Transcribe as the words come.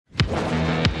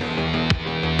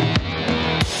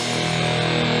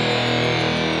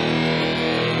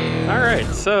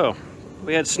So,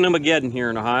 we had Snowmageddon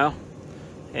here in Ohio,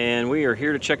 and we are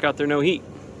here to check out their no heat.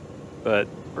 But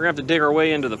we're gonna have to dig our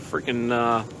way into the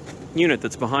freaking unit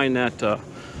that's behind that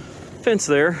fence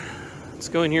there. Let's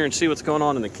go in here and see what's going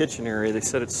on in the kitchen area. They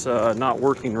said it's not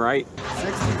working right.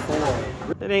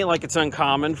 64. It ain't like it's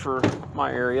uncommon for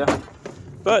my area,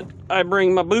 but I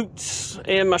bring my boots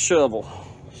and my shovel.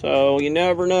 So you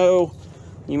never know,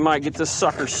 you might get this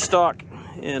sucker stuck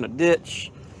in a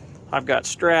ditch. I've got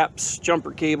straps,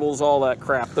 jumper cables, all that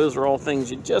crap. Those are all things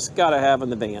you just gotta have in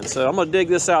the van. So I'm gonna dig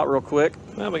this out real quick.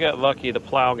 Well, we got lucky, the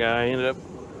plow guy ended up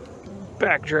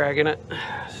back dragging it.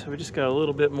 So we just got a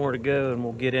little bit more to go and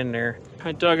we'll get in there.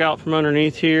 I dug out from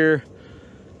underneath here,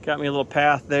 got me a little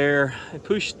path there. I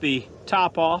pushed the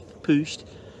top off, pushed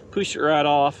it right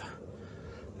off.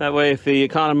 That way if the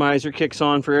economizer kicks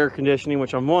on for air conditioning,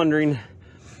 which I'm wondering,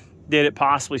 did it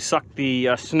possibly suck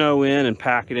the snow in and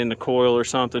pack it into coil or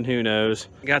something? Who knows?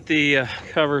 Got the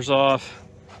covers off.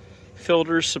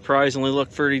 Filters surprisingly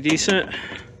look pretty decent.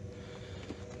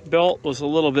 Belt was a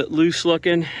little bit loose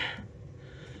looking.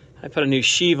 I put a new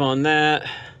sheave on that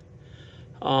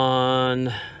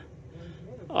on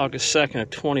August 2nd of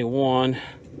 21.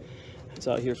 It's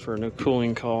out here for a no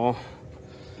cooling call.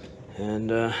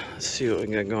 And let's see what we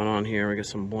got going on here. We got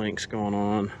some blinks going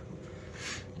on.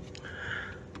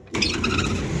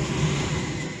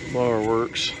 Blower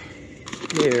works.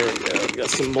 There we go. We got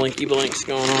some blinky blinks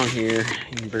going on here.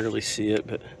 You can barely see it,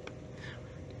 but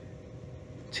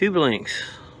 2 blinks.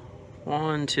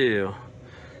 1, 2.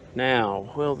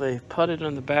 Now, will they put it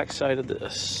on the back side of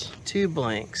this? 2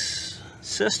 blinks.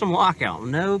 System lockout.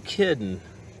 No kidding.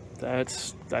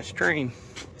 That's train.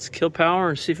 Let's kill power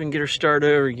and see if we can get her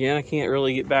started over again. I can't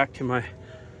really get back to my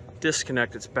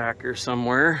disconnect. It's back here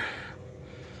somewhere.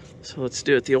 So let's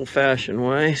do it the old-fashioned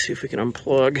way. See if we can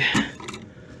unplug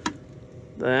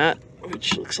that,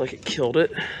 which looks like it killed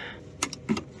it.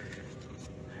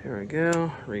 Here we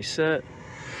go. Reset.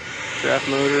 Draft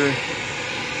motor.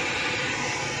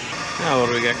 Now what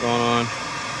do we got going on?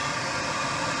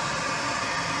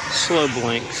 Slow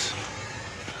blinks.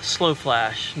 Slow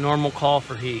flash. Normal call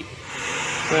for heat.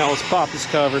 Well, let's pop this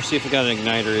cover, see if we got an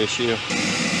igniter issue.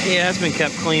 Yeah, it's been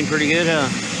kept clean pretty good, huh?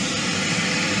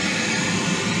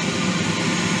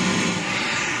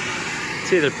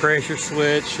 It's either pressure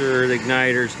switch or the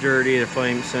igniter's dirty, the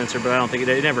flame sensor, but I don't think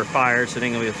it never fires, so it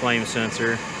ain't gonna be a flame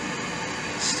sensor.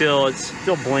 Still, it's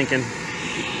still blinking.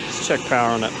 Let's check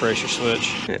power on that pressure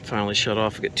switch. It finally shut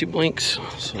off. We got 2 blinks,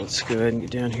 so let's go ahead and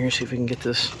get down here, see if we can get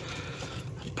this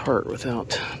apart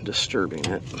without disturbing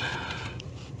it.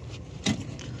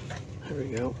 There we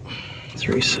go. Let's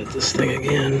reset this thing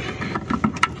again.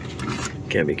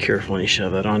 Gotta be careful when you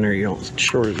shove that on there, you don't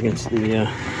short it against the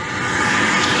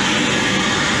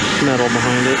metal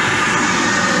behind it.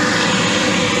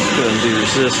 Let's go ahead and do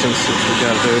resistance since we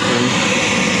got it open.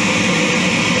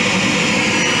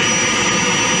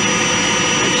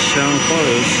 It's shown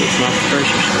closed, so it's not the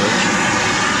pressure switch.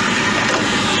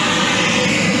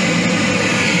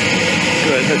 Go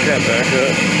ahead and hook that back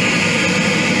up.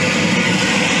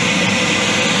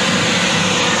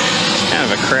 It's kind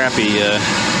of a crappy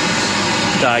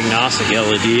diagnostic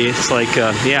LED. It's like,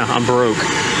 yeah, I'm broke.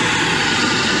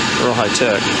 Real high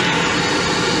tech.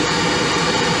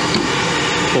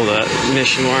 Pull that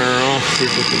ignition wire off. See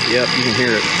if we can, yep, you can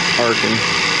hear it arcing.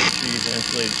 Use an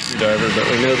insulated screwdriver, but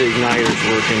we know the igniter's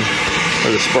working,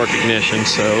 or the spark ignition,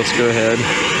 so let's go ahead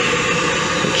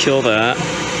and kill that.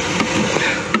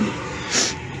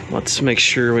 Let's make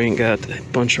sure we ain't got a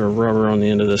bunch of rubber on the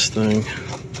end of this thing.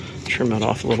 Trim that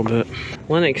off a little bit.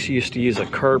 Lennox used to use a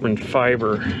carbon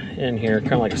fiber in here,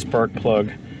 kind of like a spark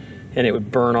plug, and it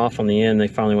would burn off on the end. They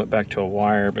finally went back to a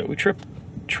wire, but we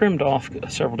trimmed off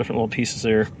several different little pieces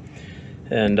there,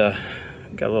 and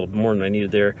got a little more than I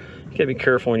needed there. You gotta be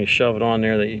careful when you shove it on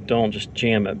there that you don't just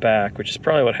jam it back, which is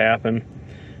probably what happened.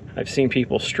 I've seen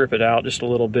people strip it out just a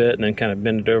little bit and then kind of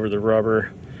bend it over the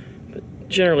rubber. But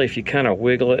generally, if you kind of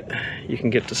wiggle it, you can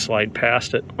get to slide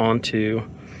past it onto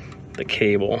the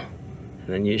cable, and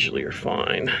then usually you're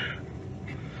fine.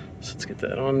 So let's get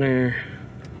that on there.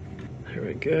 There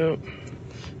we go.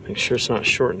 Make sure it's not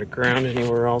shorting the ground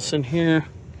anywhere else in here.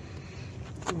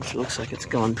 Which looks like it's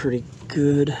gone pretty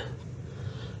good.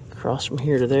 Across from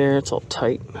here to there, it's all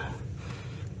tight.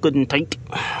 Good and tight.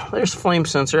 There's the flame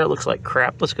sensor. That looks like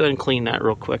crap. Let's go ahead and clean that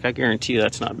real quick. I guarantee you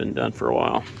that's not been done for a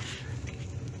while.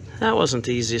 That wasn't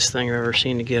the easiest thing I've ever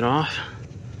seen to get off.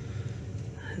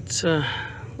 It's a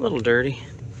little dirty.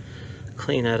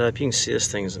 Clean that up. You can see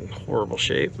this thing's in horrible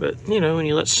shape, but you know, when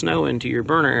you let snow into your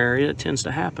burner area, it tends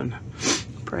to happen.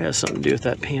 Probably has something to do with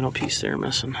that panel piece there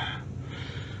missing.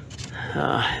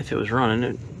 If it was running,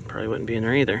 it probably wouldn't be in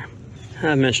there either.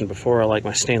 I mentioned before I like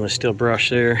my stainless steel brush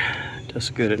there. It does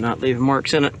good at not leaving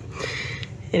marks in it.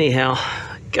 Anyhow,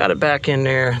 got it back in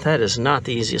there. That is not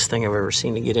the easiest thing I've ever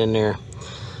seen to get in there.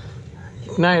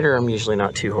 Igniter, I'm usually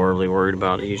not too horribly worried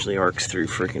about. It usually arcs through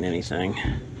freaking anything.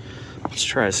 Let's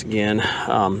try this again.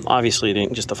 Obviously it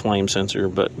ain't just a flame sensor,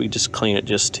 but we just clean it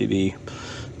just to be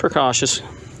precautious.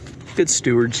 Good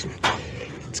stewards.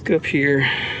 Let's go up here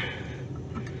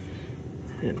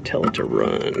and tell it to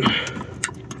run.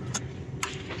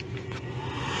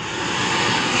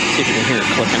 See if you can hear it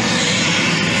clicking.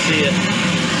 See it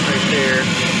right there.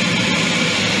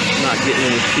 Not getting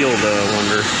any fuel though, I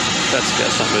wonder. That's got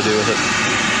something to do with it.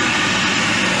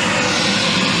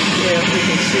 Yeah, we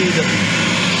can see the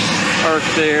arc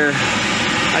there.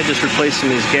 I just replaced some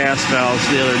of these gas valves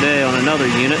the other day on another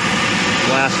unit.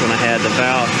 The last one I had, the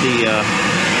valve, the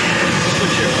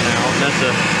switch here went out. That's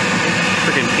a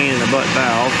freaking pain in the butt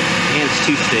valve, and it's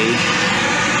 2-stage.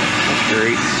 That's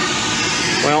great.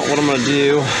 Well, what I'm gonna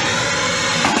do,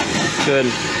 go ahead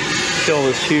and fill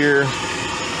this here.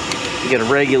 You get a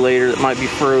regulator that might be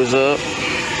froze up.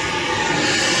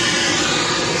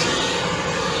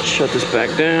 Shut this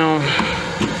back down.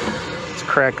 Let's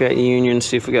crack that union,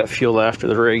 see if we got fuel after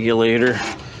the regulator.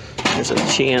 There's a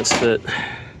chance that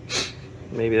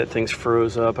maybe that thing's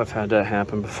froze up. I've had that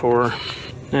happen before.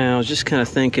 Now, I was just kind of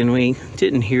thinking we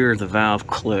didn't hear the valve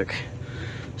click.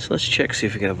 So let's check, see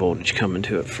if we got voltage coming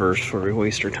to it first before we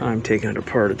waste our time taking it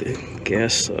apart at the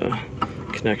gas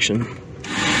connection.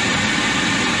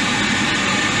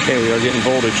 Okay, we are getting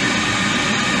voltage.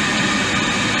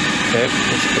 Okay,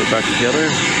 let's put it back together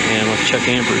and let's check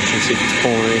amperage and see if it's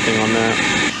pulling anything on that.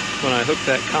 When I hooked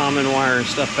that common wire and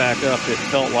stuff back up, it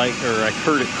felt like, or I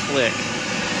heard it click.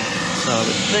 So I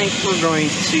think we're going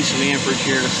to see some amperage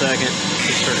here in a second.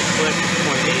 It started to click,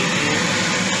 0.8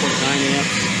 amps, 0.9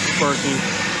 amps, sparking.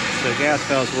 The gas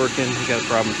valve's working. We got a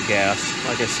problem with the gas.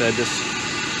 Like I said, this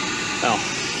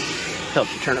helps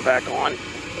you turn it back on.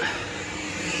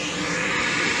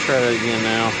 Try that again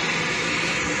now.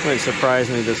 It might surprise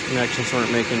me those connections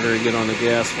weren't making very good on the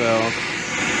gas valve.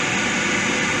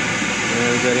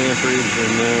 There's that amperage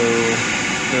and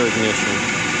no ignition.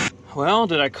 Well,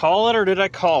 did I call it or did I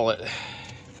call it?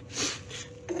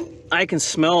 I can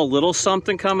smell a little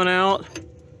something coming out,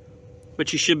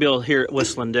 but you should be able to hear it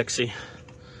whistling Dixie.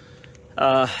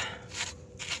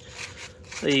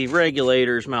 The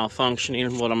regulator's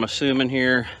malfunctioning, what I'm assuming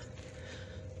here.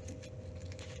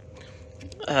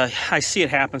 I see it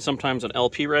happen sometimes on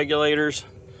LP regulators.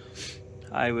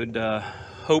 I would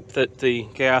hope that the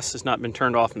gas has not been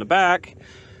turned off in the back.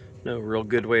 No real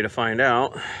good way to find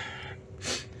out.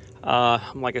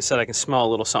 Like I said, I can smell a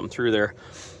little something through there.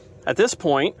 At this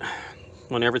point,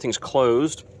 when everything's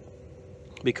closed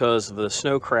because of the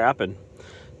snow crap, and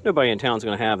nobody in town's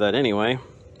going to have that anyway,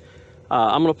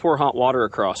 I'm going to pour hot water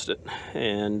across it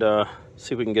and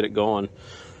see if we can get it going.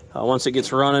 Once it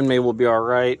gets running, maybe we'll be all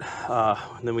right.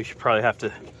 Then we should probably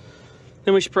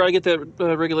get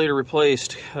that regulator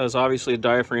replaced, because obviously the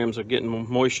diaphragms are getting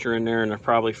moisture in there and they're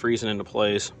probably freezing into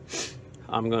place.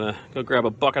 I'm gonna go grab a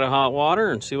bucket of hot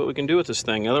water and see what we can do with this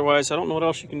thing. Otherwise, I don't know what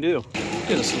else you can do.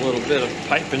 Get us a little bit of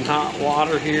piping hot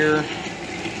water here.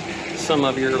 Some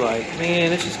of you are like,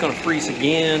 man, it's just gonna freeze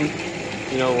again.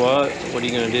 You know what? What are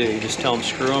you gonna do? You just tell them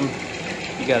screw them?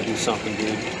 You gotta do something,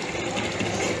 dude.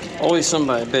 Always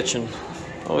somebody bitching.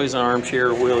 Always an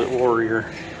armchair warrior.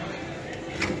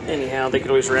 Anyhow, they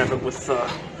could always wrap it with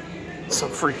some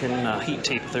freaking heat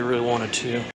tape if they really wanted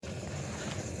to.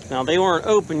 Now, they weren't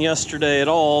open yesterday at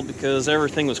all because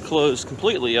everything was closed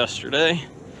completely yesterday.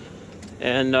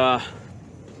 And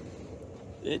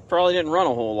it probably didn't run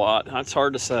a whole lot. That's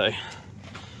hard to say.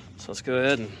 So let's go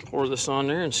ahead and pour this on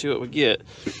there and see what we get.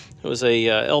 It was a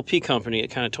LP company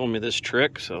that kind of told me this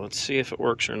trick, so let's see if it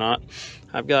works or not.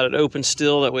 I've got it open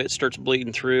still, that way it starts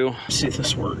bleeding through. Let's see if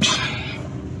this works.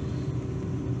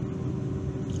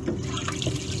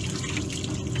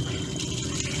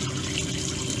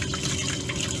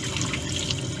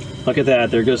 Look at that,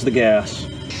 there goes the gas.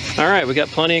 All right, we got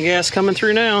plenty of gas coming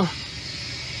through now.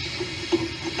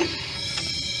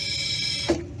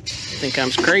 Think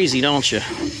I'm crazy, don't you?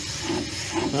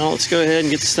 Well, let's go ahead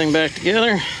and get this thing back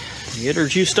together. Get her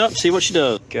juiced up, see what she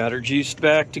does. Got her juiced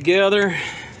back together.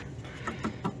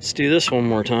 Let's do this one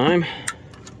more time.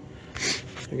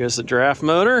 There goes the draft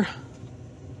motor,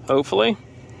 hopefully.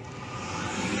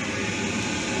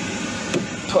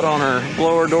 Put on our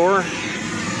blower door.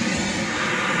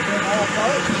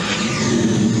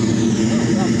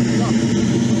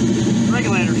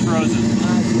 Regulator's frozen.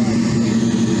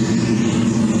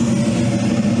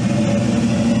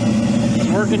 It's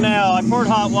working. working now. I poured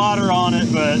hot water on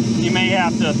it, but you may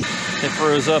have to. It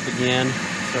froze up again,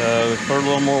 so pour a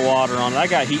little more water on it. I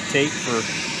got heat tape for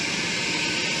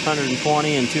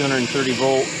 120 and 230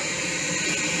 volt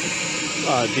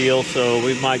deal, so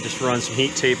we might just run some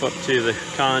heat tape up to the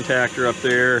contactor up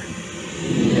there.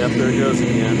 Yep, there it goes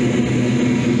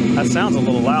again. That sounds a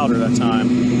little louder that time.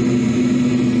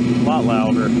 A lot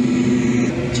louder.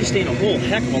 It just ain't a whole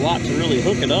heck of a lot to really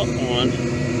hook it up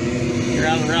on.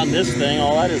 Around this thing,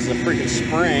 all that is a freaking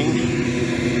spring.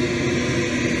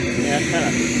 Yeah,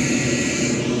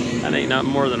 that ain't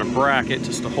nothing more than a bracket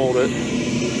just to hold it.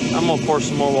 I'm gonna pour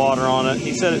some more water on it.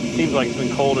 He said it seems like it's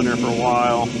been cold in there for a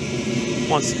while.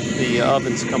 Once the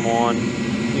ovens come on,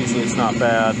 usually it's not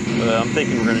bad, but I'm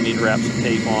thinking we're gonna need to wrap some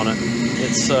tape on it.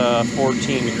 It's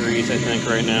 14 degrees, I think,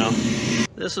 right now.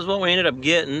 This is what we ended up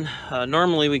getting.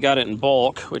 Normally we got it in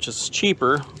bulk, which is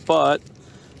cheaper, but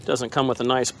it doesn't come with a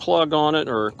nice plug on it,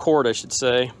 or cord, I should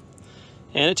say.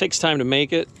 And it takes time to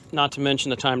make it, not to mention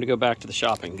the time to go back to the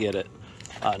shop and get it.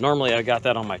 Normally I got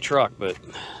that on my truck, but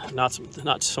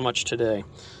not so much today.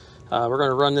 We're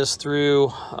gonna run this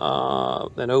through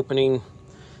an opening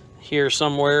here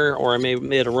somewhere, or I may have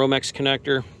made a Romex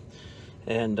connector,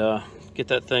 and get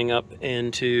that thing up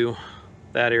into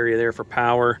that area there for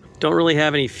power. Don't really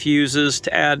have any fuses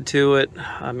to add to it.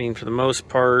 I mean, for the most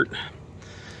part,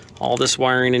 all this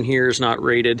wiring in here is not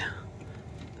rated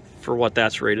for what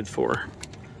that's rated for.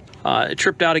 It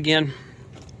tripped out again.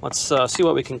 Let's see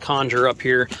what we can conjure up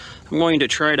here. I'm going to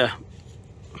try to,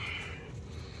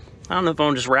 I don't know if I'm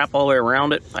gonna just wrap all the way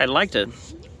around it. I'd like to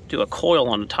do a coil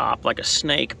on the top like a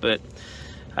snake, but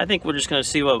I think we're just gonna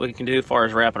see what we can do as far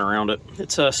as wrapping around it.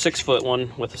 It's a 6-foot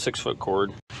one with a 6-foot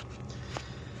cord.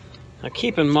 Now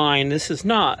keep in mind, this is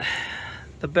not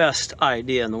the best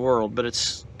idea in the world, but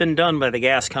it's been done by the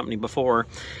gas company before.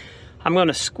 I'm going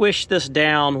to squish this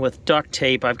down with duct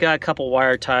tape. I've got a couple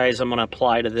wire ties I'm going to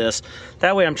apply to this.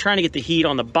 That way I'm trying to get the heat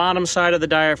on the bottom side of the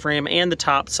diaphragm and the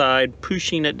top side,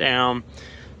 pushing it down.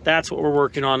 That's what we're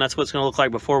working on. That's what it's going to look like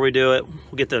before we do it.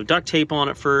 We'll get the duct tape on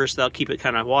it first. That'll keep it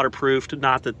kind of waterproofed.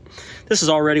 Not that this is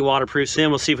already waterproof, so then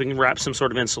we'll see if we can wrap some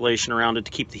sort of insulation around it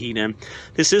to keep the heat in.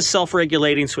 This is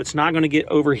self-regulating, so it's not going to get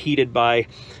overheated by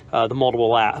the multiple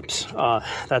laps.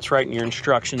 That's right in your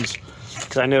instructions,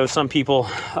 because I know some people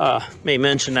may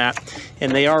mention that,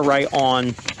 and they are right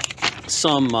on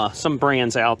some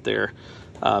brands out there.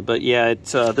 But yeah,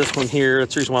 it's this one here.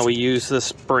 That's the reason why we use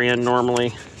this brand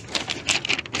normally.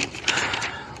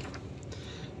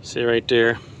 See right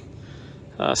there,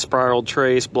 spiraled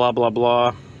trace, blah, blah,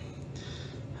 blah,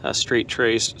 straight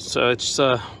trace. So it's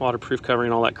waterproof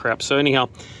covering, all that crap. So anyhow,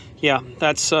 yeah,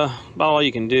 that's about all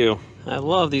you can do. I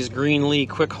love these Greenlee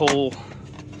quick hole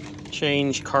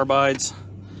change carbides.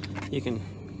 You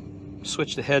can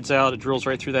switch the heads out. It drills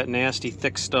right through that nasty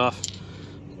thick stuff.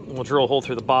 We'll drill a hole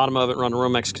through the bottom of it, run a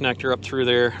Romex connector up through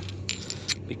there.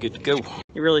 Be good to go.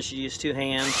 You really should use 2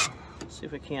 hands. Let's see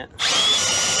if we can't.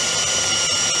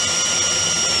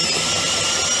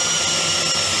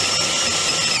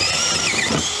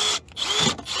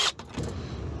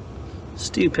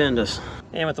 Stupendous.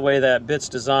 And with the way that bit's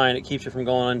designed, it keeps you from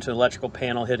going into electrical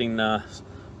panel hitting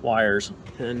wires.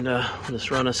 And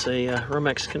just run us a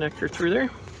Romex connector through there.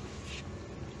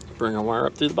 Bring our wire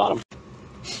up through the bottom.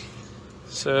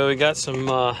 So we got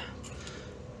some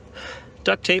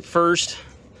duct tape first,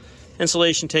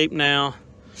 insulation tape now,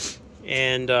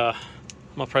 and I'm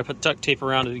gonna probably put duct tape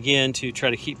around it again to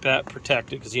try to keep that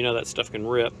protected, because you know that stuff can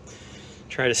rip.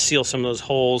 Try to seal some of those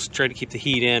holes, try to keep the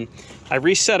heat in. I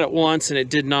reset it once and it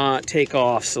did not take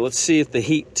off, so let's see if the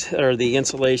heat or the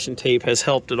insulation tape has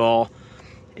helped at all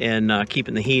in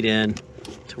keeping the heat in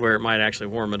to where it might actually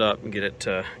warm it up and get it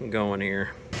going here.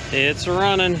 It's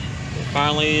running. It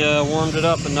finally warmed it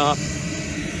up enough.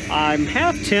 I'm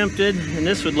half tempted, and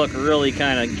this would look really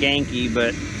kind of ganky,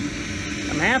 but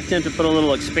I'm half tempted to put a little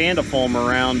expandifoam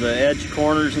around the edge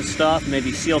corners and stuff,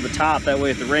 maybe seal the top. That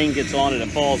way if the rain gets on it, it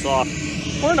falls off.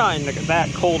 We're not in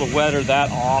that cold of weather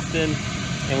that often,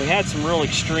 and we had some real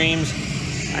extremes.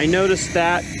 I noticed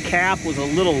that cap was a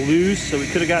little loose, so we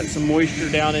could have gotten some moisture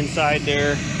down inside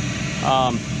there.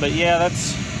 But yeah,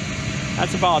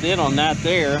 that's about it on that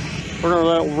there. We're gonna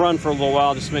let it run for a little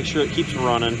while just to make sure it keeps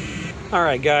running. All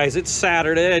right, guys, it's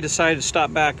Saturday. I decided to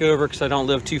stop back over because I don't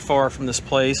live too far from this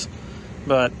place,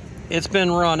 but it's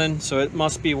been running, so it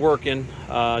must be working.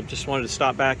 Just wanted to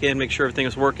stop back in, make sure everything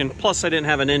was working. Plus, I didn't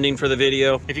have an ending for the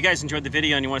video. If you guys enjoyed the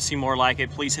video and you want to see more like it,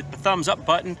 please hit the thumbs up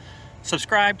button,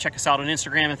 subscribe, check us out on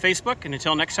Instagram and Facebook, and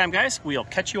until next time, guys, we'll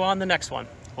catch you on the next one.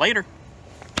 Later.